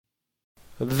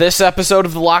This episode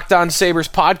of the Locked On Sabres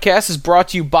podcast is brought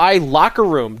to you by Locker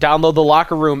Room. Download the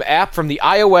Locker Room app from the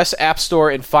iOS App Store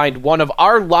and find one of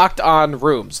our Locked On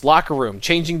rooms. Locker Room,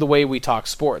 changing the way we talk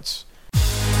sports.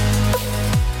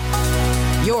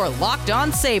 Your Locked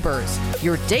On Sabres,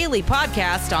 your daily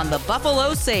podcast on the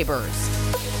Buffalo Sabres.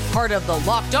 Part of the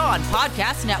Locked On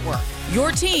Podcast Network,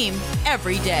 your team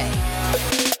every day.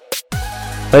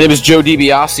 My name is Joe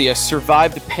DiBiase. I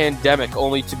survived the pandemic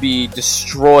only to be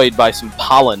destroyed by some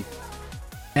pollen.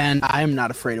 And I'm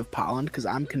not afraid of pollen because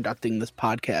I'm conducting this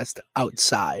podcast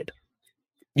outside.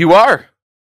 You are?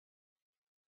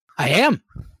 I am.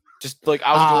 Just like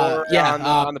outdoor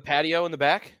on the patio in the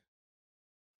back?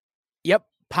 Yep.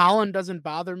 Pollen doesn't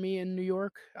bother me in New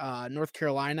York. North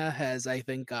Carolina has, I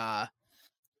think,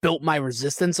 built my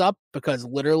resistance up because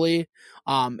literally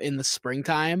in the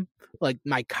springtime, like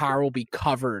my car will be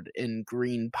covered in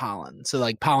green pollen. So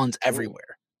like pollen's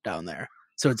everywhere down there.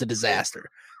 So it's a disaster.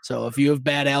 So if you have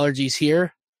bad allergies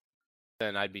here,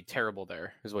 then I'd be terrible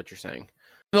there, is what you're saying.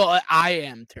 Well, I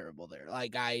am terrible there.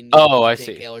 Like I need I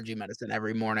take see. allergy medicine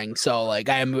every morning. So like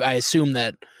I assume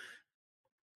that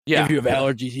Yeah. if you have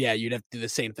allergies, you'd have to do the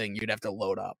same thing. You'd have to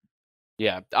load up.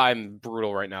 Yeah, I'm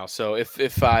brutal right now. So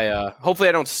if I hopefully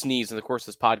I don't sneeze in the course of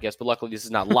this podcast, but luckily this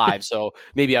is not live, so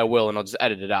maybe I will and I'll just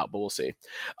edit it out, but we'll see.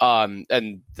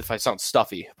 And if I sound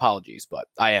stuffy, apologies, but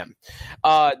I am.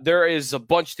 There is a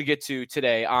bunch to get to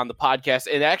today on the podcast,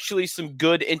 and actually some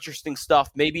good, interesting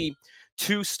stuff. Maybe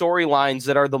two storylines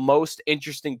that are the most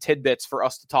interesting tidbits for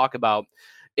us to talk about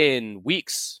in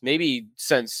weeks, maybe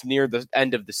since near the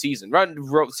end of the season,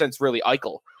 since really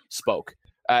Eichel spoke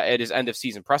at his end of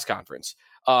season press conference.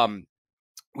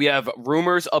 We have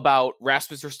rumors about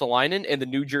Rasmus Ristolainen and the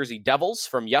New Jersey Devils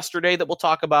from yesterday that we'll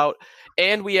talk about.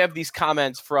 And we have these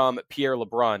comments from Pierre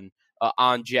LeBrun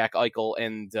on Jack Eichel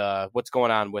and what's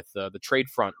going on with the trade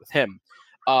front with him.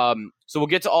 So we'll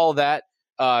get to all of that.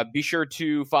 Be sure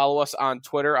to follow us on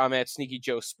Twitter. I'm at Sneaky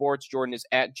Joe Sports. Jordan is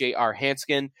at JR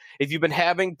Hanskin. If you've been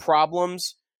having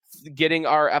problems getting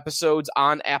our episodes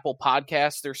on Apple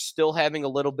Podcasts, they're still having a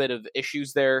little bit of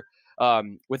issues there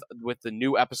with the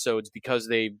new episodes because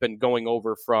they've been going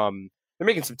over they're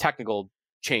making some technical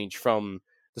change from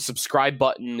the subscribe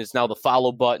button is now the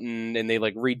follow button, and they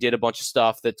like redid a bunch of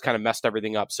stuff that's kind of messed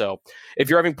everything up. So if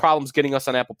you're having problems getting us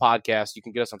on Apple Podcasts, you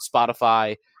can get us on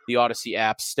Spotify, the Odyssey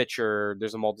app, Stitcher.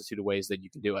 There's a multitude of ways that you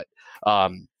can do it.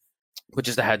 But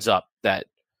just a heads up that,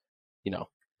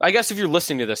 I guess if you're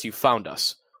listening to this, you found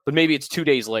us. But maybe it's 2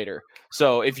 days later.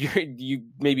 So if you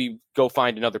maybe go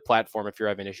find another platform if you're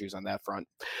having issues on that front.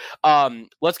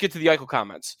 Let's get to the Eichel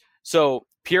comments. So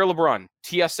Pierre LeBrun,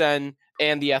 TSN,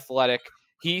 and The Athletic,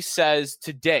 he says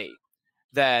today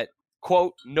that,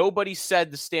 quote, nobody said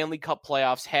the Stanley Cup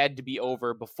playoffs had to be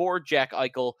over before Jack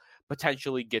Eichel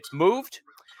potentially gets moved.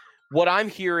 What I'm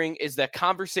hearing is that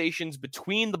conversations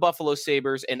between the Buffalo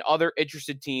Sabres and other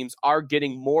interested teams are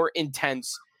getting more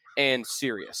intense and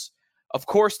serious. Of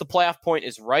course, the playoff point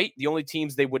is right. The only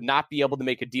teams they would not be able to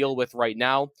make a deal with right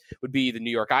now would be the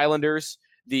New York Islanders,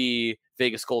 the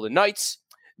Vegas Golden Knights,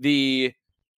 the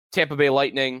Tampa Bay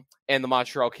Lightning, and the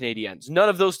Montreal Canadiens. None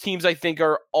of those teams, I think,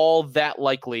 are all that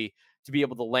likely to be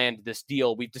able to land this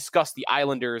deal. We've discussed the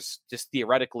Islanders just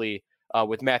theoretically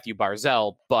with Matthew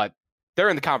Barzal, but they're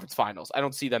in the conference finals. I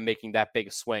don't see them making that big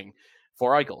a swing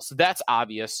for Eichel. So that's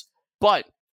obvious. But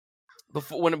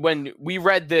before, when we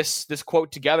read this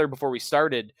quote together before we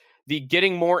started, the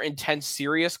getting more intense,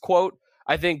 serious quote,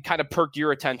 I think kind of perked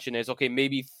your attention as, okay,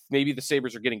 maybe the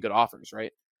Sabres are getting good offers,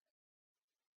 right?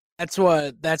 That's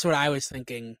what I was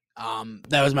thinking.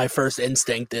 That was my first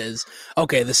instinct is,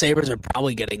 okay, the Sabres are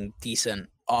probably getting decent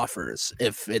offers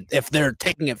if they're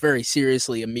taking it very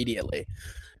seriously immediately.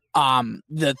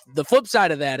 The flip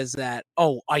side of that is that,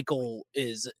 Eichel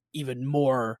is even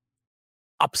more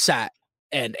upset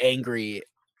and angry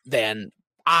than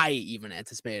I even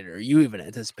anticipated or you even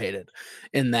anticipated,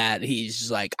 in that he's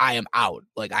just like, I am out.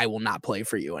 Like, I will not play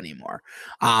for you anymore.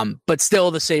 But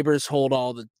still the Sabres hold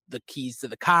all the keys to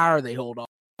the car. They hold all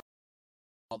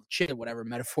the shit, whatever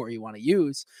metaphor you want to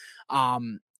use.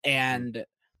 And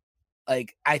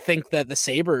like, I think that the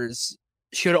Sabres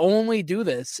should only do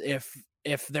this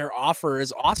if their offer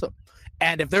is awesome.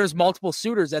 And if there's multiple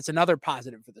suitors, that's another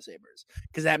positive for the Sabres,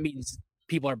 because that means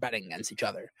people are betting against each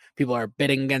other. People are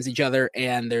bidding against each other,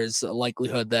 and there's a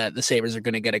likelihood that the Sabres are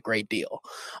going to get a great deal.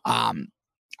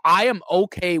 I am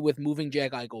okay with moving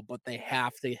Jack Eichel, but they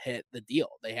have to hit the deal.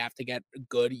 They have to get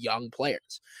good young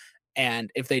players.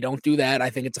 And if they don't do that, I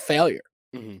think it's a failure.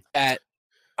 Mm-hmm. At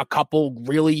a couple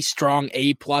really strong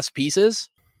A-plus pieces,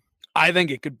 I think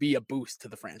it could be a boost to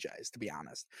the franchise, to be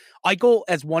honest. Eichel,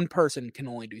 as one person, can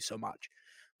only do so much.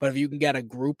 But if you can get a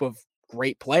group of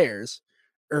great players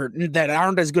or that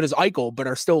aren't as good as Eichel, but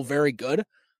are still very good,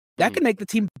 that can make the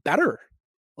team better.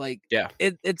 Like,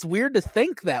 it's weird to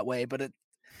think that way, but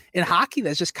in hockey,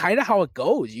 that's just kind of how it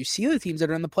goes. You see the teams that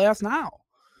are in the playoffs now.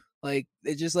 Like,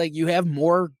 it's just like you have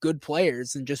more good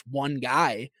players than just one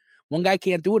guy. One guy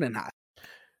can't do it in hockey.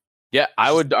 Yeah,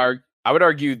 I would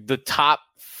argue the top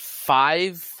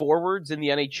 5 forwards in the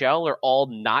NHL are all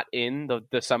not in the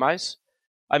semis.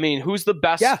 I mean, who's the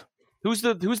best? Yeah. Who's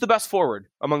the best forward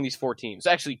among these 4 teams?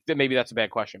 Actually, maybe that's a bad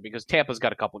question because Tampa's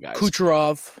got a couple guys.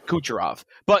 Kucherov.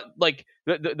 But like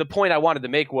the point I wanted to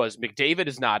make was McDavid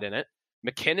is not in it.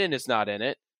 McKinnon is not in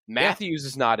it. Matthews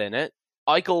is not in it.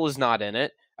 Eichel is not in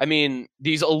it. I mean,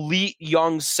 these elite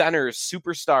young centers,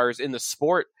 superstars in the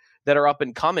sport that are up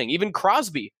and coming. Even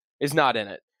Crosby is not in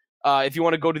it. If you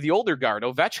want to go to the older guard,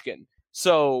 Ovechkin.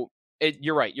 So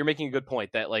you're right. You're making a good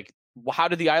point that, like, how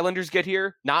did the Islanders get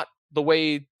here? Not the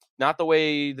way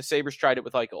the Sabres tried it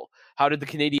with Eichel. How did the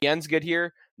Canadiens get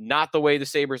here? Not the way the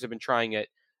Sabres have been trying it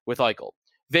with Eichel.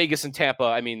 Vegas and Tampa,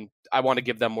 I mean, I want to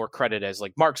give them more credit as,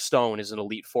 like, Mark Stone is an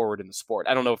elite forward in the sport.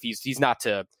 I don't know if he's not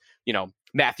to,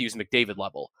 Matthews McDavid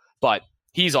level, but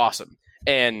he's awesome.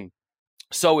 And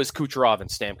so is Kucherov and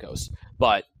Stamkos.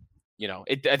 But,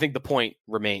 I think the point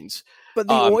remains. But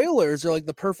the Oilers are like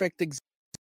the perfect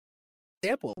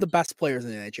example of the best players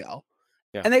in the NHL.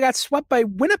 Yeah. And they got swept by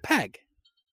Winnipeg.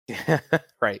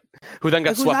 Right. Who then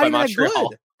got swept by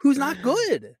Montreal. Who's not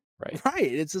good. Right.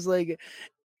 It's just like,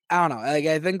 I don't know. Like,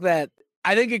 I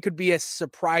think it could be a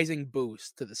surprising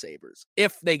boost to the Sabres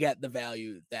if they get the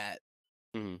value that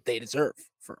they deserve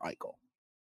for Eichel.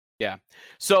 Yeah.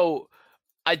 So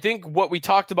I think what we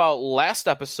talked about last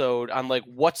episode on, like,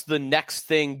 what's the next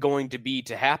thing going to be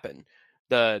to happen?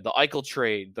 The Eichel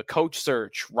trade, the coach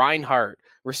search, Reinhart,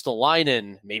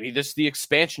 Ristolainen, maybe the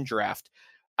expansion draft.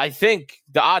 I think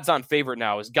the odds-on favorite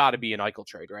now has got to be an Eichel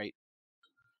trade, right?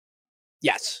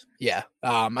 Yes. Yeah.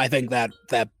 I think that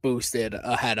boosted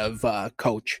ahead of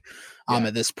coach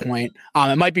at this point.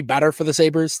 It might be better for the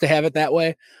Sabres to have it that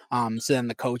way. So then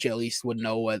the coach at least would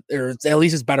know or at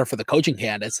least it's better for the coaching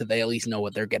candidates so they at least know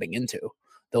what they're getting into.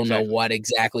 They'll know what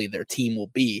exactly their team will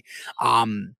be.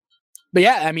 But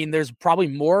yeah, I mean, there's probably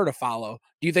more to follow.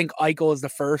 Do you think Eichel is the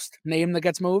first name that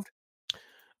gets moved?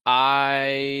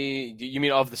 You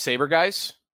mean of the Sabre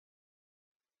guys?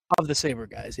 Of the Sabre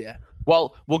guys, yeah.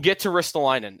 Well, we'll get to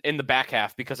Ristolainen in the back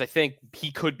half because I think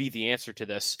he could be the answer to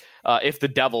this if the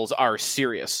Devils are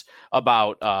serious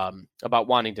about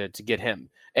wanting to get him.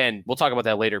 And we'll talk about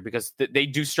that later because they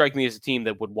do strike me as a team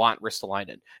that would want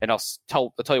Ristolainen. And I'll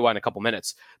tell you why in a couple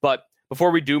minutes. But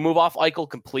before we do move off Eichel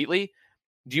completely,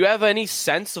 do you have any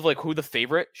sense of, like, who the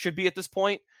favorite should be at this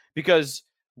point? Because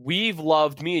we've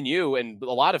loved, me and you and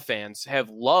a lot of fans have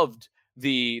loved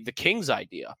the Kings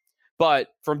idea. But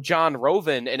from John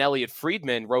Rovin and Elliot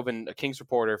Friedman, Rovin, a Kings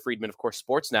reporter, Friedman, of course,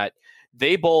 Sportsnet,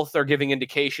 they both are giving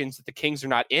indications that the Kings are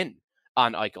not in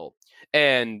on Eichel.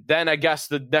 And then I guess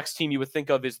the next team you would think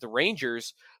of is the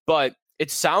Rangers. But it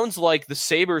sounds like the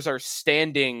Sabres are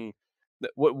standing.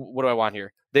 What do I want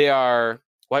here? They are.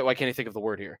 Why can't I think of the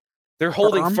word here? They're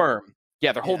holding firm.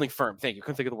 Yeah, they're holding firm. Thank you.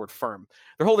 Couldn't think of the word firm.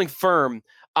 They're holding firm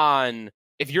on,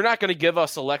 if you're not going to give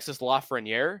us Alexis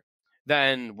Lafreniere,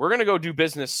 then we're going to go do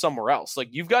business somewhere else. Like,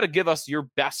 you've got to give us your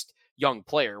best young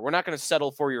player. We're not going to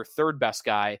settle for your third best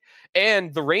guy.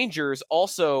 And the Rangers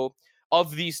also,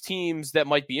 of these teams that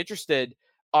might be interested,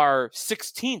 are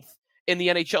 16th in the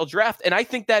NHL draft. And I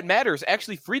think that matters.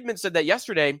 Actually, Friedman said that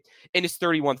yesterday in his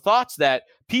 31 Thoughts, that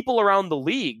people around the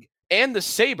league and the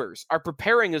Sabres are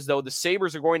preparing as though the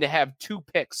Sabres are going to have 2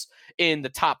 picks in the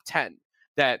top 10.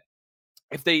 That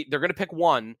if they're going to pick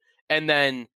one, and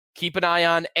then keep an eye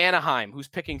on Anaheim, who's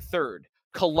picking 3rd,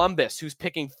 Columbus, who's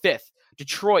picking 5th,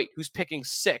 Detroit, who's picking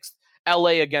 6th,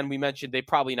 LA, again, we mentioned they're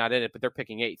probably not in it, but they're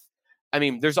picking 8th. I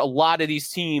mean, there's a lot of these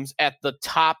teams at the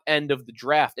top end of the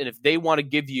draft, and if they want to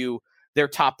give you their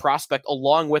top prospect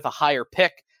along with a higher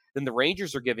pick than the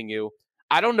Rangers are giving you,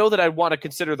 I don't know that I'd want to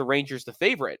consider the Rangers the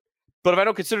favorite. But if I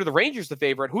don't consider the Rangers the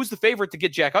favorite, who's the favorite to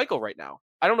get Jack Eichel right now?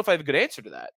 I don't know if I have a good answer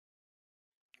to that.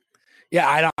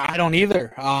 Yeah, I don't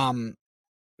either.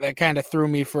 That kind of threw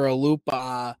me for a loop.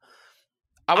 I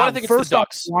want to think it's the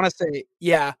Ducks. I want to say,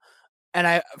 yeah. And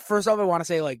I want to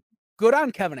say, like, good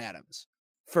on Kevin Adams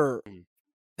for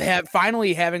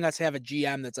finally having us have a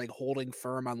GM that's, like, holding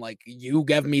firm on, like, you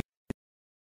give me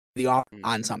the offer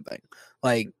on something.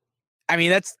 Like, I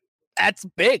mean, that's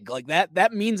big. Like,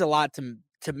 that means a lot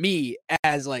to me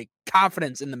as, like,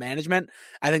 confidence in the management.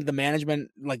 I think the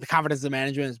management, like, the confidence of the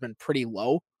management has been pretty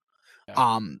low.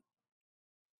 Yeah.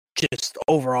 just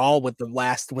overall with the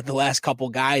last couple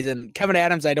guys. And Kevin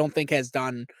Adams, I don't think he hasn't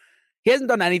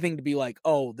done anything to be like,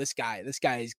 oh, this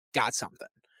guy's got something.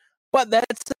 But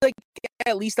that's like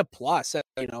at least a plus,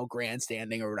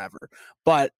 grandstanding or whatever.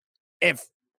 But if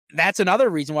that's another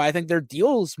reason why I think their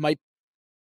deals might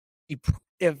be,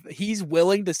 if he's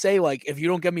willing to say, like, if you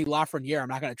don't give me Lafreniere, I'm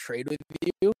not going to trade with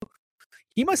you.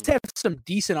 He must have some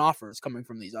decent offers coming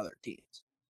from these other teams.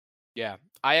 Yeah,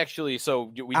 I actually. So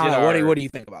we did. What do you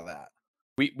think about that?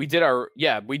 We did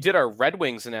our Red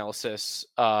Wings analysis.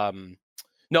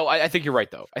 No, I think you're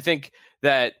right though. I think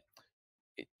that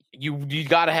you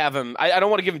got to have him. I don't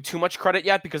want to give him too much credit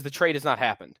yet because the trade has not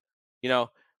happened.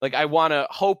 Like I want to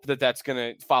hope that that's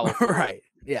going to follow through. Right.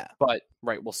 Yeah. But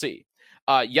we'll see.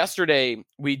 Yesterday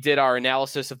we did our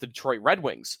analysis of the Detroit Red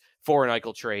Wings for an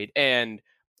Eichel trade, and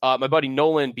my buddy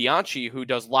Nolan Bianchi, who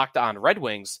does Locked On Red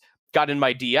Wings, got in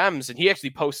my DMs, and he actually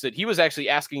posted. He was actually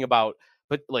asking about,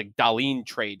 but like Dahlin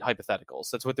trade hypotheticals.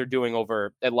 That's what they're doing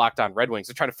over at Locked On Red Wings.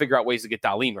 They're trying to figure out ways to get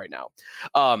Dahlin right now.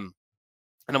 And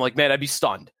I'm like, man, I'd be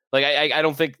stunned. Like, I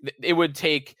don't think it would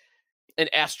take an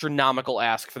astronomical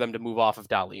ask for them to move off of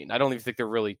Dahlin. I don't even think they're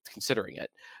really considering it.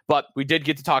 But we did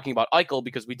get to talking about Eichel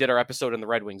because we did our episode on the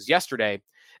Red Wings yesterday,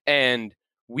 and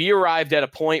we arrived at a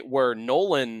point where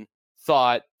Nolan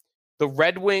thought the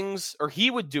Red Wings, or he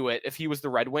would do it if he was the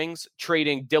Red Wings,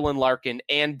 trading Dylan Larkin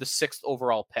and the 6th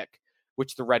overall pick,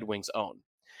 which the Red Wings own.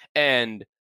 And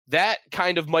that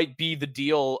kind of might be the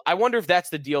deal. I wonder if that's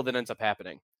the deal that ends up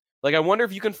happening. Like, I wonder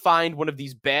if you can find one of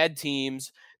these bad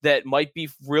teams that might be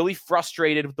really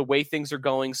frustrated with the way things are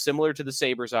going, similar to the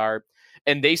Sabres are,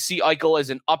 and they see Eichel as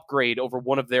an upgrade over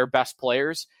one of their best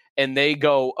players, and they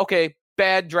go, okay,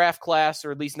 bad draft class,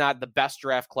 or at least not the best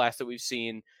draft class that we've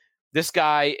seen. This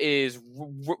guy is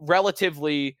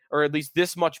relatively, or at least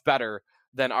this much better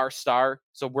than our star,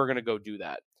 so we're going to go do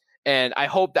that. And I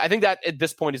think that at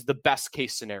this point is the best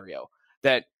case scenario,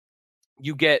 that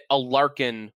you get a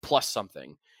Larkin plus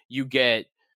something. You get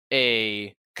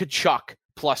a Tkachuk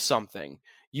plus something.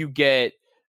 You get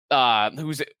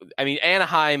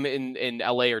Anaheim in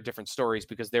LA are different stories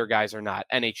because their guys are not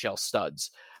NHL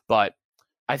studs. But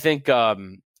I think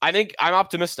I'm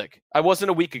optimistic. I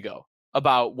wasn't a week ago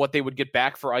about what they would get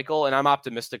back for Eichel, and I'm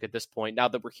optimistic at this point now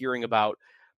that we're hearing about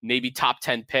maybe top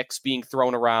 10 picks being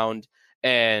thrown around,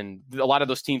 and a lot of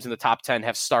those teams in the top 10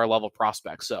 have star level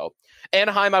prospects. So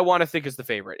Anaheim, I want to think, is the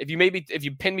favorite. If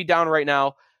you pin me down right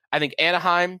now, I think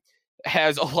Anaheim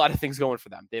has a lot of things going for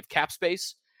them. They have cap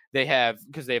space.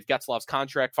 Because they have Getzlaf's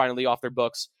contract finally off their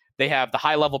books. They have the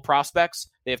high level prospects.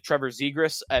 They have Trevor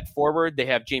Zegras at forward. They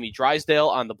have Jamie Drysdale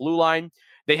on the blue line.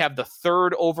 They have the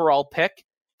 3rd overall pick,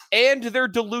 and they're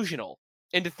delusional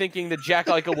into thinking that Jack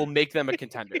Eichel will make them a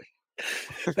contender.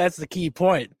 That's the key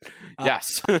point.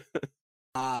 Yes. To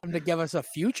give us a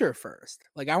future first.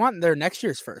 Like, I want their next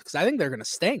year's first because I think they're going to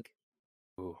stink.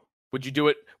 Ooh. Would you do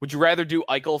it? Would you rather do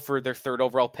Eichel for their 3rd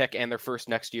overall pick and their first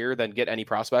next year than get any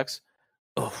prospects?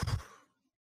 Oh.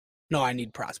 No, I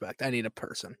need prospect. I need a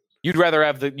person. You'd rather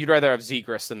have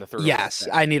Zegras than the 3rd. Yes,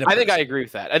 I need a person. I think I agree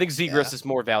with that. I think Zegras is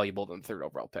more valuable than the 3rd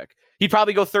overall pick. He'd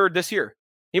probably go 3rd this year.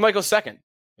 He might go 2nd.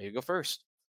 Maybe go 1st.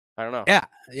 I don't know.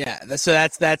 Yeah. So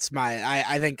that's my.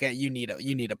 I think you need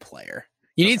a player.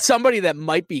 You need somebody that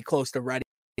might be close to ready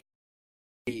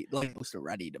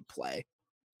to play.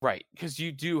 Right, because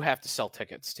you do have to sell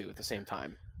tickets too at the same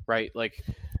time, right? Like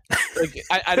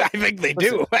I think they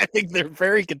do. I think they're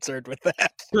very concerned with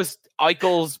that. Because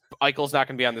Eichel's not going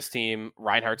to be on this team.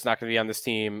 Reinhart's not going to be on this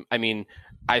team. I mean,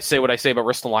 I say what I say about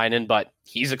Ristolainen, but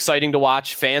he's exciting to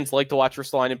watch. Fans like to watch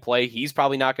Ristolainen play. He's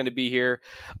probably not going to be here.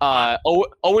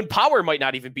 Owen Power might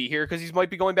not even be here because he might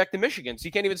be going back to Michigan. So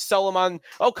you can't even sell him on,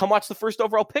 come watch the 1st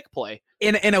overall pick play.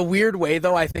 In a weird way,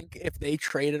 though, I think if they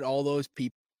traded all those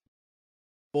people,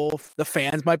 the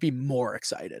fans might be more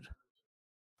excited.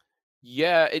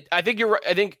 Yeah, I think you're right.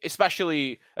 I think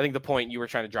the point you were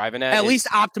trying to drive in at least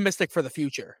optimistic for the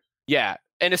future. Yeah,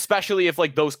 and especially if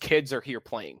like those kids are here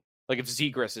playing, like if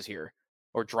Zegras is here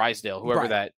or Drysdale, whoever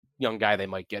that young guy they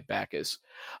might get back is.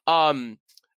 All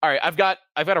right, I've got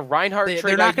a Reinhart trade.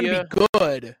 They're not going to be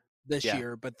good this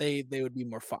year, but they would be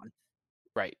more fun.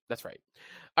 Right, that's right.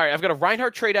 All right, I've got a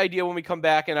Reinhart trade idea when we come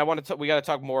back, and we got to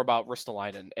talk more about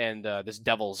Ristolainen and this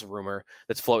Devils rumor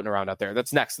that's floating around out there.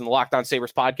 That's next in the Locked On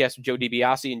Sabres podcast with Joe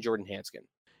DiBiase and Jordan Hanskin.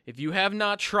 If you have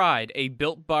not tried a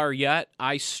Built Bar yet,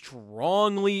 I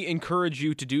strongly encourage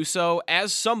you to do so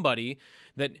as somebody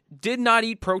that did not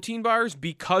eat protein bars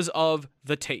because of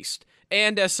the taste.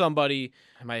 And as somebody,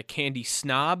 am I a candy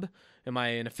snob? Am I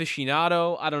an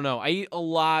aficionado? I don't know. I eat a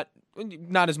lot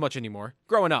not as much anymore.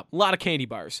 Growing up, a lot of candy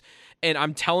bars. And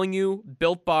I'm telling you,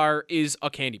 Built Bar is a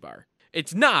candy bar.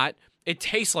 It's not. It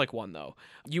tastes like one, though.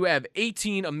 You have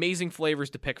 18 amazing flavors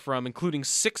to pick from, including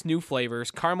 6 new flavors: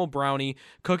 caramel brownie,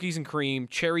 cookies and cream,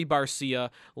 cherry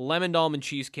barcia, lemon almond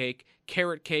cheesecake,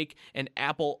 carrot cake, and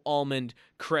apple almond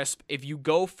crisp. If you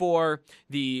go for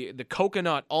the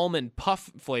coconut almond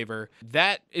puff flavor,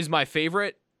 that is my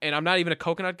favorite. And I'm not even a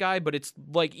coconut guy, but it's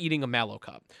like eating a Mallow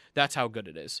cup. That's how good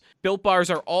it is. Built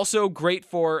Bars are also great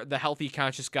for the healthy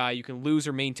conscious guy. You can lose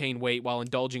or maintain weight while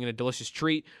indulging in a delicious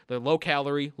treat. They're low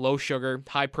calorie, low sugar,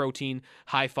 high protein,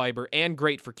 high fiber, and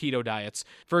great for keto diets.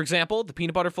 For example, the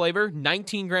peanut butter flavor,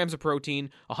 19 grams of protein,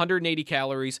 180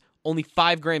 calories, only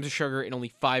 5 grams of sugar, and only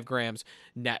 5 grams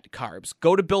net carbs.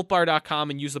 Go to BuiltBar.com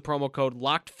and use the promo code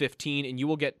LOCKED15, and you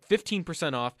will get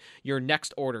 15% off your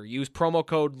next order. Use promo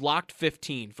code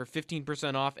LOCKED15 for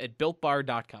 15% off at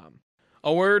BuiltBar.com.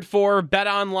 A word for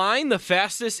BetOnline, the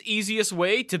fastest, easiest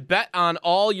way to bet on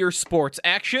all your sports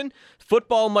action.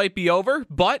 Football might be over,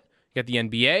 but you got the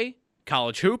NBA,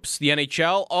 college hoops, the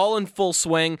NHL, all in full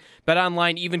swing.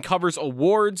 BetOnline even covers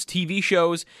awards, TV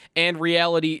shows, and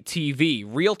reality TV.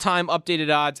 Real-time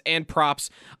updated odds and props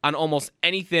on almost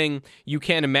anything you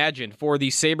can imagine. For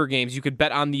these Sabre games, you could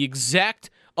bet on the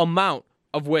exact amount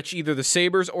of which either the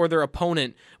Sabres or their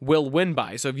opponent will win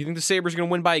by. So if you think the Sabres are going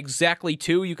to win by exactly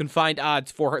 2, you can find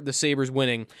odds for the Sabres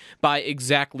winning by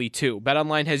exactly 2.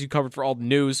 BetOnline has you covered for all the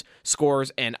news,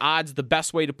 scores, and odds, the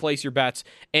best way to place your bets,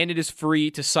 and it is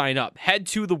free to sign up. Head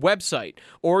to the website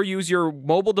or use your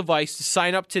mobile device to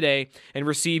sign up today and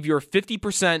receive your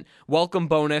 50% welcome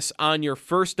bonus on your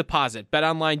first deposit.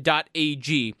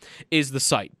 BetOnline.ag is the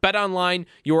site. BetOnline,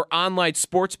 your online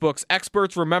sportsbooks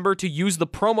experts. Remember to use the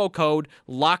promo code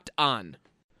Locked On.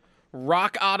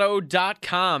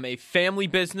 RockAuto.com, a family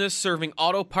business serving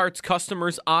auto parts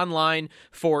customers online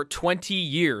for 20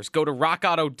 years. Go to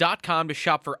RockAuto.com to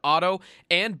shop for auto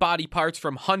and body parts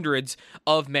from hundreds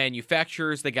of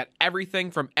manufacturers. They got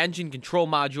everything from engine control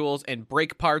modules and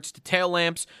brake parts to tail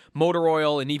lamps, motor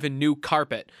oil, and even new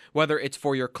carpet. Whether it's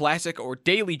for your classic or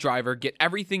daily driver, get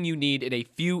everything you need in a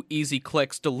few easy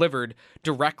clicks delivered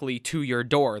directly to your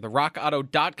door. The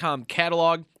RockAuto.com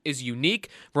catalog is unique,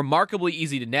 remarkably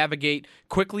easy to navigate.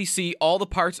 Quickly see all the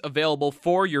parts available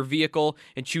for your vehicle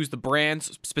and choose the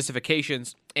brands,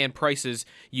 specifications, and prices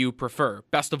you prefer.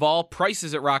 Best of all,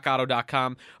 prices at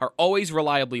rockauto.com are always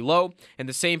reliably low, and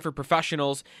the same for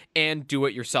professionals and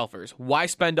do-it-yourselfers. Why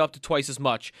spend up to twice as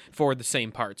much for the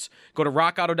same parts? Go to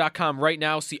rockauto.com right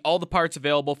now, see all the parts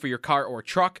available for your car or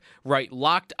truck, write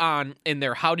Locked On in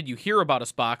their How Did You Hear About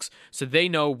Us box so they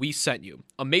know we sent you.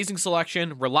 Amazing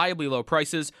selection, reliably low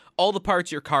prices, all the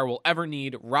parts your car will ever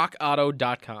need,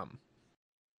 rockauto.com.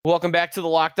 Welcome back to the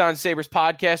Locked On Sabres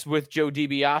podcast with Joe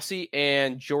DiBiase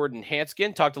and Jordan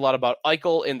Hanskin. Talked a lot about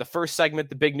Eichel in the first segment.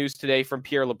 The big news today from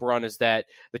Pierre LeBrun is that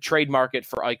the trade market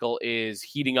for Eichel is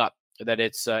heating up, that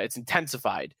it's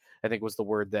intensified, I think was the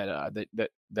word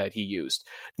that he used.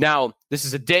 Now, this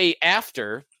is a day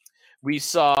after we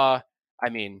saw,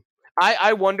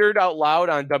 I wondered out loud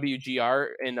on WGR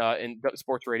in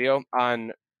sports radio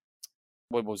on,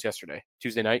 what was yesterday?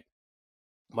 Tuesday night?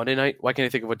 Monday night? Why can't I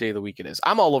think of what day of the week it is?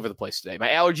 I'm all over the place today. My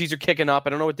allergies are kicking up. I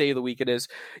don't know what day of the week it is.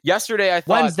 Yesterday, I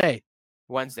thought...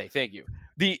 Wednesday, thank you.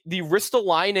 The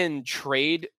Ristolainen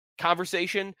trade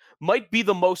conversation might be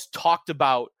the most talked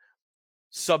about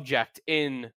subject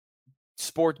in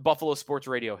Buffalo sports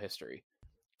radio history.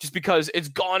 Just because it's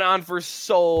gone on for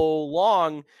so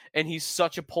long, and he's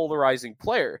such a polarizing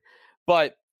player.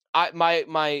 But my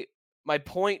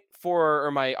point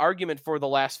my argument for the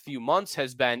last few months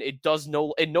has been it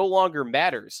no longer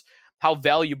matters how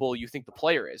valuable you think the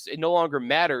player is. It no longer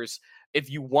matters if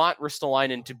you want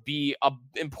Ristolainen to be an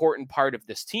important part of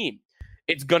this team.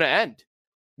 It's going to end.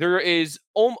 There is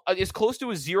as close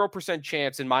to a 0%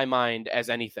 chance in my mind as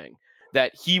anything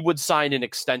that he would sign an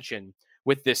extension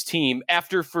with this team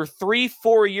after for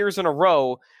 3-4 years in a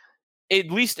row, at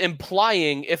least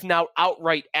implying, if not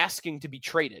outright asking to be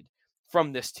traded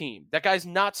from this team. That guy's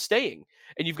not staying.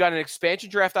 And you've got an expansion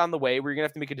draft on the way where you're going to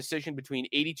have to make a decision between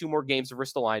 82 more games of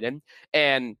Ristolainen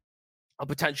and a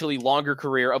potentially longer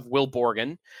career of Will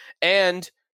Borgen.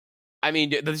 And,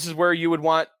 this is where you would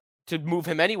want to move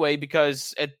him anyway,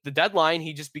 because at the deadline,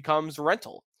 he just becomes a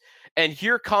rental. And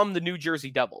here come the New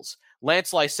Jersey Devils.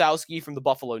 Lance Lysowski from the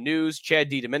Buffalo News, Chad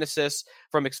DiDomenicis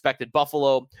from Expected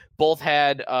Buffalo, both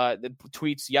had the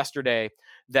tweets yesterday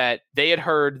that they had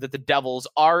heard that the Devils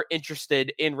are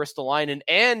interested in Ristolainen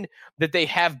and that they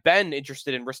have been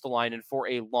interested in Ristolainen for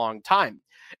a long time.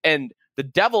 And the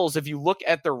Devils, if you look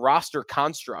at their roster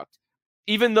construct,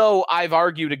 even though I've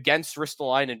argued against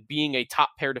Ristolainen being a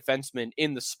top pair defenseman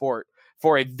in the sport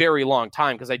for a very long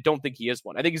time, because I don't think he is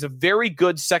one. I think he's a very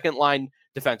good second line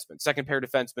defenseman, second pair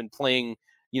defenseman playing,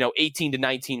 18 to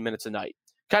 19 minutes a night.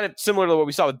 Kind of similar to what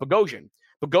we saw with Bogosian.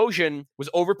 Bogosian was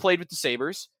overplayed with the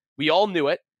Sabres. We all knew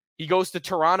it. He goes to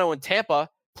Toronto and Tampa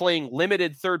playing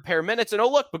limited third pair minutes. And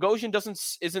look, Bogosian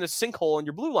isn't a sinkhole in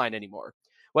your blue line anymore.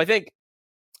 Well, I think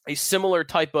a similar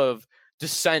type of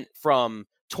descent from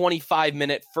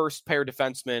 25-minute first pair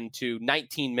defenseman to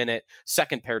 19-minute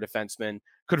second pair defenseman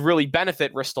could really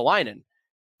benefit Ristolainen.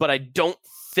 But I don't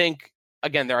think,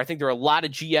 again, I think there are a lot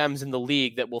of GMs in the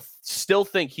league that will still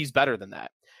think he's better than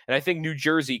that. And I think New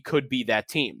Jersey could be that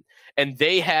team. And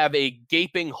they have a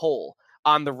gaping hole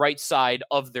on the right side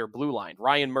of their blue line.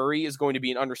 Ryan Murray is going to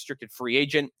be an unrestricted free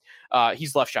agent.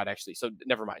 He's left shot, actually, so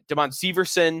never mind. Damon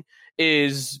Severson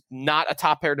is not a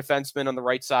top pair defenseman on the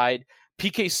right side.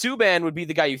 PK Subban would be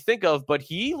the guy you think of, but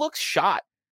he looks shot.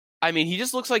 I mean, he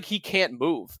just looks like he can't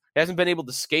move. He hasn't been able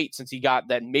to skate since he got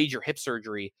that major hip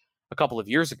surgery a couple of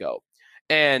years ago.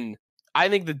 And I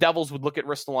think the Devils would look at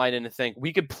Ristolainen and think,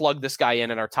 we could plug this guy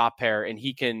in our top pair, and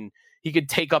he could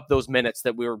take up those minutes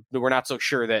that we're not so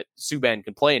sure that Subban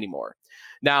can play anymore.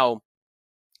 Now,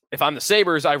 if I'm the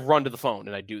Sabres, I run to the phone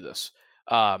and I do this.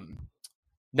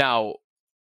 Now,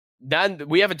 then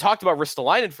we haven't talked about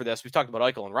Ristolainen for this. We've talked about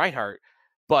Eichel and Reinhart,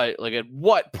 but like, at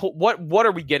what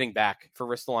are we getting back for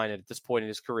Ristolainen at this point in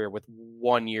his career with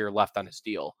 1 year left on his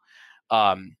deal?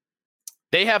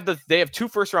 They have 2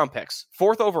 first-round picks,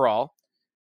 4th overall.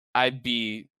 I'd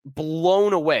be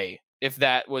blown away if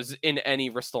that was in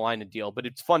any Ristolainen deal, but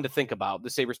it's fun to think about. The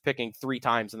Sabres picking 3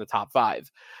 times in the top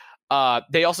 5.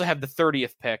 They also have the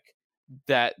 30th pick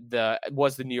that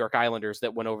was the New York Islanders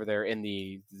that went over there in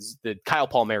the Kyle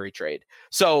Palmieri trade.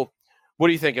 So what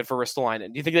are you thinking for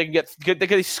Ristolainen? Do you think they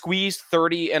can squeeze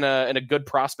 30 and a good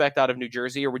prospect out of New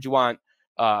Jersey, or would you want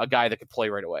a guy that could play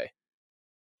right away?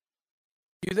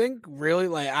 You think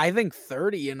really, I think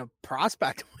 30 in a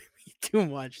prospect would be too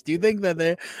much. Do you think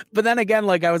that but then again,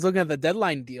 I was looking at the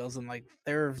deadline deals, and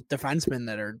there are defensemen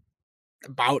that are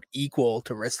about equal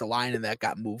to Ristolainen that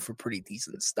got moved for pretty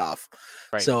decent stuff.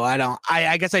 Right. So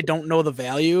I guess I don't know the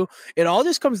value. It all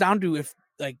just comes down to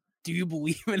do you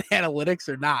believe in analytics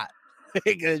or not?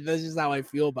 That's just how I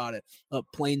feel about it.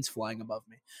 Planes flying above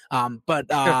me.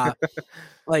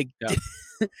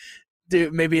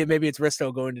 Dude, maybe it's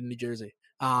Risto going to New Jersey.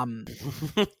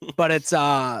 But it's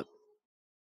well,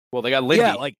 they got Lindy.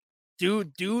 Yeah,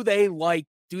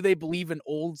 do they believe in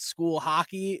old school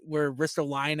hockey where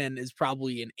Ristolainen is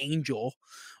probably an angel,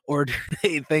 or do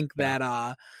they think that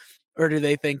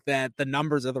the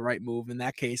numbers are the right move? In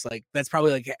that case, that's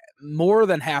probably more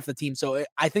than half the team. So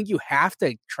I think you have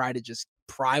to try to just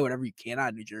pry whatever you can out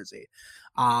of New Jersey.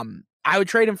 I would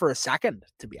trade him for a second,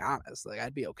 to be honest.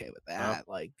 I'd be okay with that.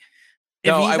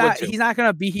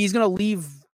 He's gonna leave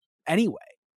anyway.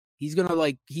 He's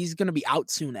gonna be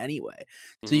out soon anyway.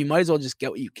 So you might as well just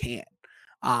get what you can.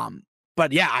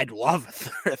 But yeah, I'd love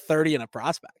 30 in a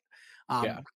prospect.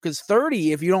 Because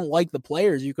 30, if you don't like the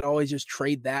players, you could always just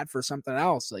trade that for something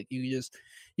else. You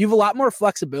have a lot more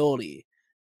flexibility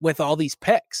with all these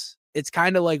picks. It's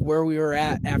kind of like where we were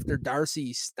at after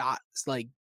Darcy stockpiled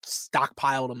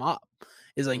them up.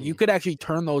 Is you could actually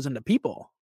turn those into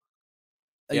people.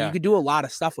 You could do a lot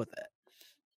of stuff with it.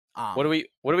 What do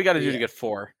we got to do to get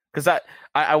 4? Because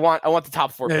I want the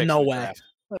top 4 picks. No way.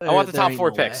 I want the top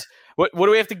 4 picks. What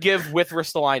do we have to give with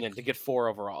Ristolainen to get 4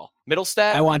 overall?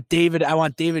 Middlestat? I want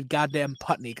David goddamn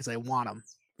Putney because I want him.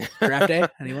 Draft day?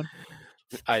 Anyone?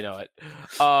 I know it.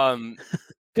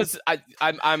 Because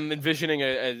I'm envisioning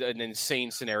an insane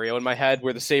scenario in my head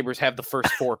where the Sabres have the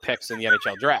first 4 picks in the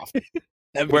NHL draft.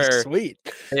 That'd be sweet.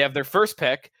 They have their first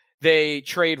pick. They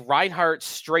trade Reinhart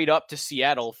straight up to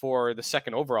Seattle for the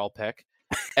 2nd overall pick.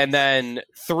 And then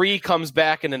 3 comes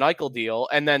back in an Eichel deal.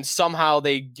 And then somehow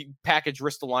they package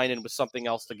Ristolainen with something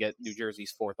else to get New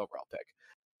Jersey's 4th overall pick.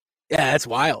 Yeah, that's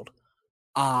wild.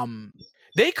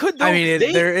 They could, though. I mean,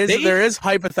 there is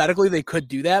hypothetically they could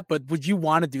do that, but would you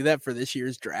want to do that for this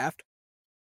year's draft?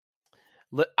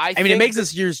 I mean, it makes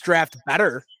this year's draft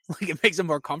better. It makes it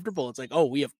more comfortable. It's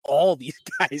we have all these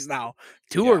guys now.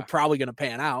 2 are probably going to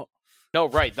pan out. No,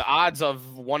 right. The odds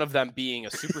of one of them being a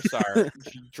superstar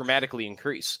dramatically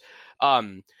increase.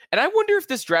 And I wonder if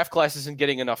this draft class isn't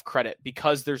getting enough credit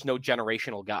because there's no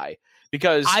generational guy.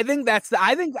 Because I think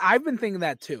I've been thinking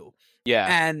that too. Yeah.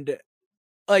 And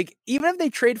even if they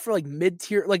trade for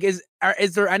mid-tier,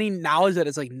 is there any knowledge that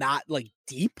it's not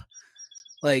deep?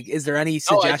 Is there any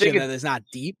suggestion that it's not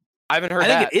deep? I haven't heard I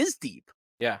think it is deep.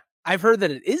 Yeah. I've heard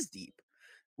that it is deep.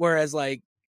 Whereas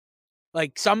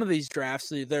Like some of these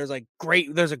drafts, there's a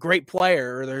great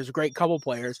player or there's a great couple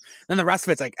players. Then the rest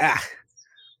of it's like,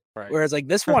 Right. Whereas like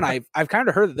this one, I've kind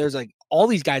of heard that there's like all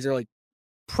these guys are like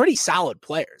pretty solid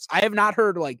players. I've not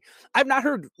heard like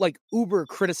uber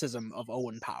criticism of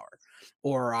Owen Power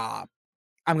or I'm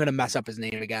gonna mess up his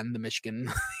name again. The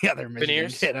other Michigan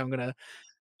Beniers? kid.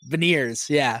 Beniers.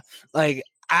 Yeah, like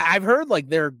I've heard like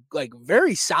they're like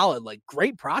very solid, like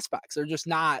great prospects. They're just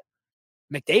not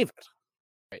McDavid,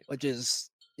 right? Which is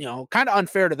kind of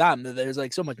unfair to them that there's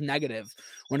like so much negative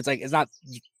when it's like it's not.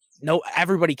 No,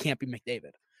 everybody can't be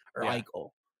McDavid or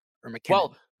Eichel or McKinnon.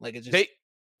 Well, like it's just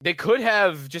they could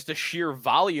have just a sheer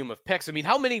volume of picks. I mean,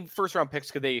 how many first round picks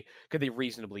could they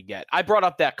reasonably get? I brought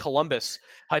up that Columbus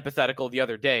hypothetical the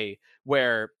other day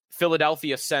where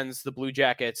Philadelphia sends the Blue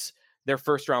Jackets their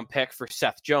first round pick for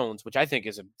Seth Jones, which I think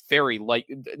is a very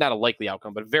not a likely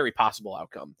outcome, but a very possible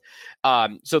outcome.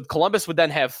 So Columbus would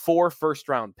then have 4 first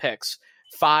round picks,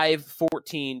 5,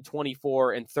 14,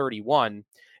 24, and 31.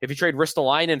 If you trade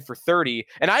Ristolainen for 30,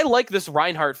 and I like this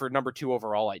Reinhart for number 2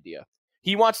 overall idea.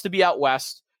 He wants to be out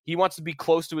west. He wants to be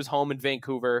close to his home in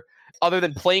Vancouver. Other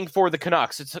than playing for the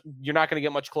Canucks, you're not going to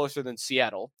get much closer than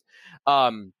Seattle.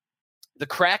 The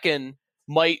Kraken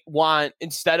might want,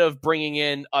 instead of bringing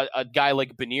in a guy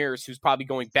like Beniers, who's probably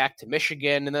going back to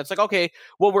Michigan, and that's like, okay,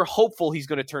 well, we're hopeful he's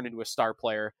going to turn into a star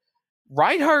player.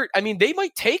 Reinhart, I mean, they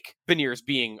might take Beniers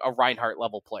being a Reinhart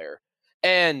level player.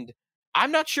 And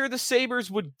I'm not sure the Sabres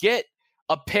would get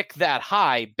a pick that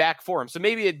high back for him. So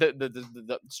maybe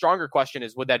the stronger question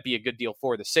is, would that be a good deal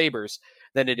for the Sabres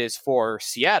than it is for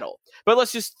Seattle? But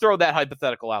let's just throw that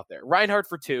hypothetical out there. Reinhart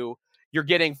for 2, you're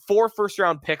getting 4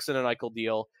 first-round picks in an Eichel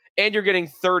deal, and you're getting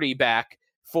 30 back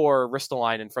for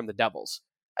Ristolainen from the Devils.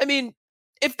 I mean,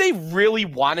 if they really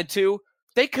wanted to,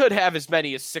 they could have as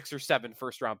many as 6 or 7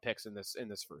 first-round picks in this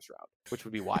first round, which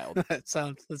would be wild. that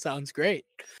sounds great.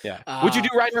 Yeah. Would you do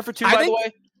Reinhart for 2, by the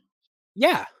way?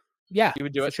 Yeah. Yeah. You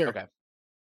would do it? Sure. Okay.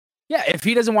 Yeah, if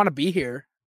he doesn't want to be here,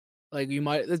 like you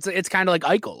might it's kind of like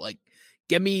Eichel. Like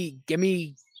give me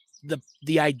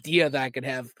the idea that I could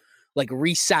have like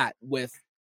reset with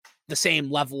the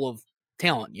same level of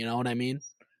talent, you know what I mean?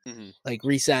 Mm-hmm. Like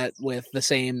reset with the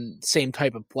same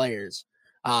type of players.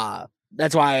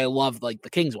 That's why I love like the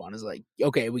Kings one is like,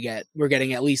 okay, we're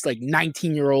getting at least like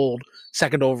 19-year-old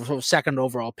second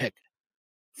overall pick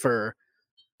for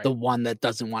the one that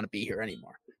doesn't want to be here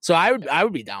anymore. So I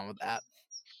would be down with that.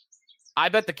 I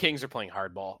bet the Kings are playing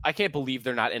hardball. I can't believe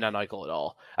they're not in on Eichel at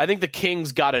all. I think the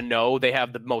Kings got to know they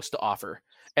have the most to offer,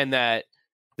 and that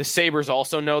the Sabres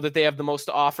also know that they have the most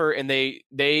to offer, and they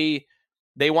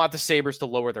want the Sabres to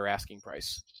lower their asking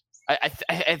price. I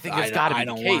think there's got to be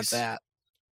the case. I don't want that.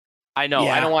 I know.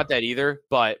 Yeah. I don't want that either,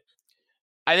 but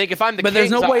I think if I'm the Kings... But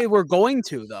there's no way we're going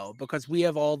to, though, because we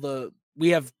have a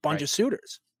bunch of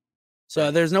suitors. So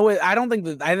there's no way. I think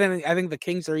the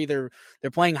Kings are either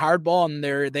they're playing hardball and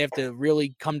they have to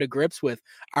really come to grips with,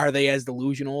 are they as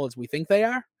delusional as we think they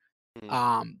are?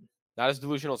 Not as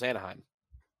delusional as Anaheim.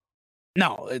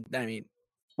 No, I mean,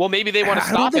 well, maybe they want to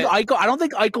stop it. I don't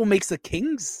think Eichel makes the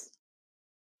Kings.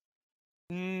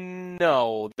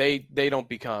 No, they don't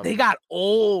become. They got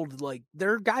old. Like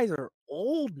their guys are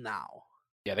old now.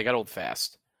 Yeah, they got old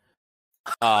fast.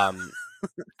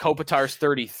 Kopitar's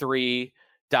 33.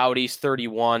 Doughty's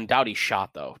 31. Doughty's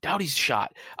shot, though. Doughty's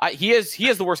shot. He has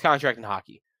the worst contract in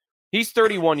hockey. He's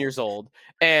 31 years old,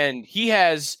 and he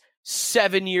has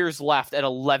 7 years left at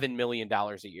 $11 million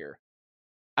a year.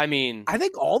 I mean... I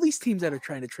think all these teams that are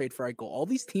trying to trade for Eichel, all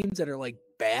these teams that are, like,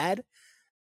 bad,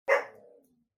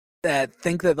 that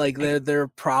think that, like, their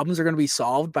problems are going to be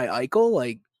solved by Eichel,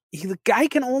 like, the guy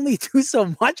can only do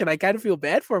so much, and I kind of feel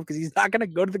bad for him because he's not going to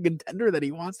go to the contender that he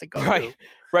wants to go to.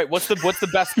 Right. What's the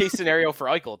best case scenario for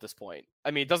Eichel at this point?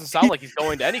 I mean, it doesn't sound like he's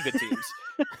going to any good teams.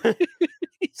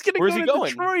 He's going to go to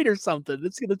Detroit or something.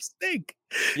 It's going to stink.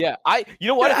 Yeah, you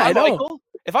know what? If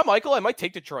I'm Eichel, I might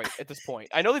take Detroit at this point.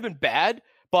 I know they've been bad,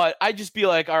 but I'd just be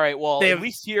like, all right, well, at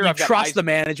least here you trust the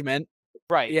management,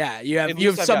 right? Yeah, you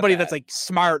have somebody that's like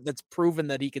smart, that's proven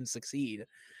that he can succeed.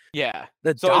 Yeah.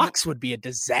 The Ducks would be a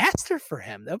disaster for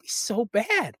him. That would be so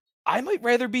bad. I might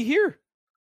rather be here.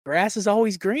 Grass is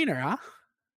always greener, huh?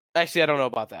 Actually, I don't know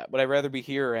about that. Would I rather be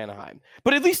here or Anaheim?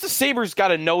 But at least the Sabres got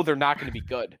to know they're not going to be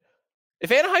good.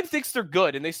 If Anaheim thinks they're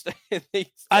good and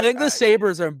I think the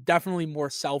Sabres are definitely more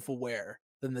self-aware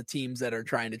than the teams that are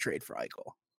trying to trade for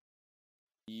Eichel.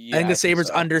 Yeah, I think the Sabres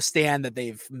understand that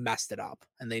they've messed it up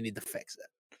and they need to fix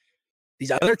it.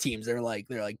 These other teams, they're like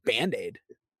Band-Aid.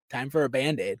 Time for a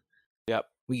Band-Aid. Yep.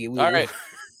 We all right.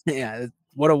 Yeah.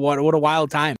 What a wild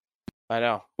time. I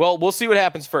know. Well, we'll see what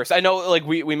happens first. I know, like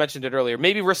we mentioned it earlier,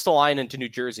 maybe Ristolainen to New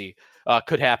Jersey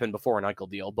could happen before an Eichel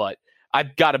deal, but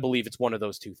I've got to believe it's one of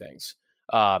those two things.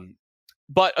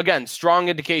 But again, strong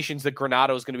indications that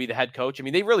Granato is going to be the head coach. I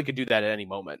mean, they really could do that at any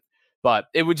moment, but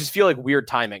it would just feel like weird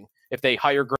timing if they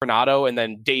hire Granato and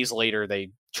then days later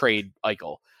they trade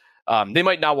Eichel. They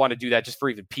might not want to do that just for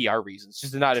even PR reasons,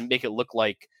 just to not make it look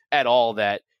like at all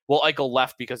that, well, Eichel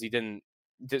left because he didn't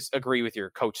disagree with your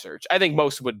coach search. I think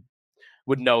most would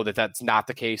know that that's not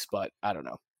the case, but I don't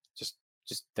know. Just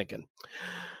thinking.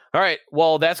 All right.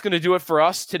 Well, that's going to do it for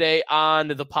us today on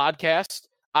the podcast.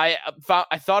 I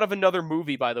thought of another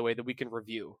movie, by the way, that we can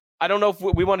review. I don't know if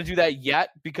we want to do that yet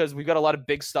because we've got a lot of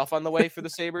big stuff on the way for the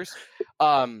Sabres.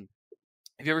 Have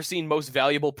you ever seen Most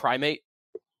Valuable Primate?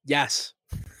 Yes.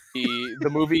 The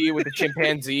movie with the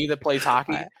chimpanzee that plays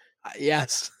hockey?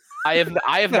 Yes. I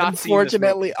have not seen this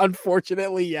movie.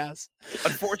 Unfortunately, yes.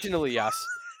 Unfortunately, yes.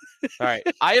 All right.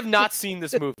 I have not seen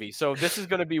this movie, so this is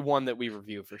going to be one that we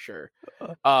review for sure.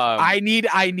 I need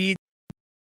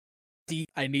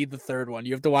the third one.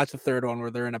 You have to watch the third one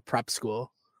where they're in a prep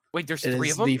school. Wait, there's It 3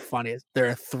 is of them? the funniest. There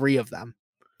are 3 of them.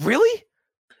 Really?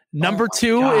 Number my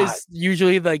 2 God. is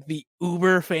usually like the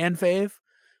Uber fan fave.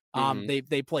 Mhm.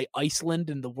 They play Iceland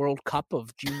in the World Cup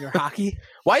of junior hockey.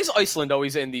 Why is Iceland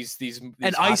always in these And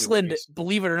hockey Iceland, movies?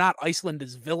 believe it or not, Iceland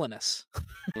is villainous.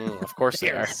 Of course they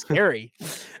They're are. scary.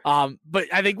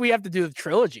 But I think we have to do the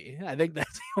trilogy. I think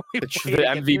that's the only way The to get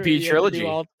MVP through. You have to do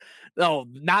trilogy. No,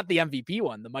 not the MVP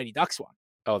one, the Mighty Ducks one.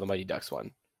 Oh, the Mighty Ducks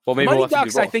one. Well, maybe Mighty we'll have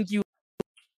Ducks, to do I both. think you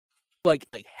like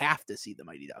have to see the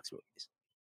Mighty Ducks movies.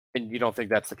 And you don't think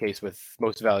that's the case with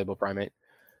Most Valuable Primate?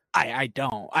 I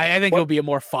don't. I think What- it'll be a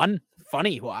more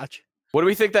funny watch. What do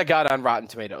we think that got on Rotten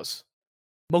Tomatoes?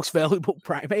 Most Valuable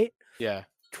Primate, Yeah.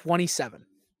 27.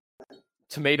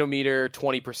 Tomato meter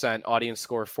 20%, audience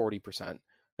score 40%.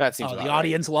 That seems Oh, about the right.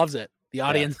 audience loves it. The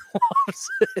audience loves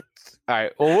it. All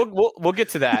right. Well, we'll get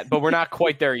to that, but we're not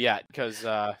quite there yet because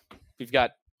we've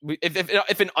got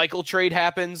if an Eichel trade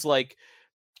happens, like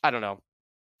I don't know,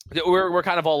 we're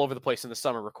kind of all over the place in the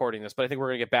summer recording this, but I think we're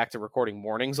gonna get back to recording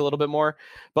mornings a little bit more.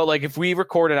 But like if we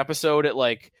record an episode at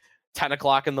like 10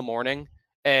 o'clock in the morning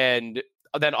and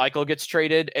then Eichel gets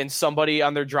traded and somebody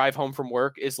on their drive home from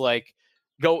work is like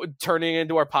turning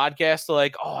into our podcast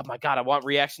like, oh my God, I want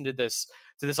reaction to this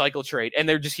Eichel trade, and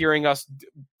they're just hearing us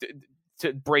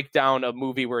to break down a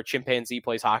movie where a chimpanzee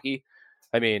plays hockey.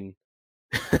 I mean,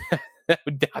 that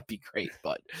would not be great,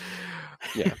 but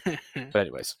yeah. But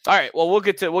anyways, all right. Well, we'll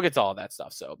get to all that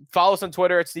stuff. So follow us on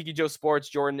Twitter at Sneaky Joe Sports.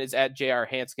 Jordan is at JR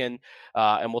Hanskin,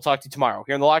 and we'll talk to you tomorrow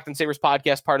here on the Locked On Sabres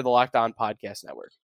podcast, part of the Locked On Podcast Network.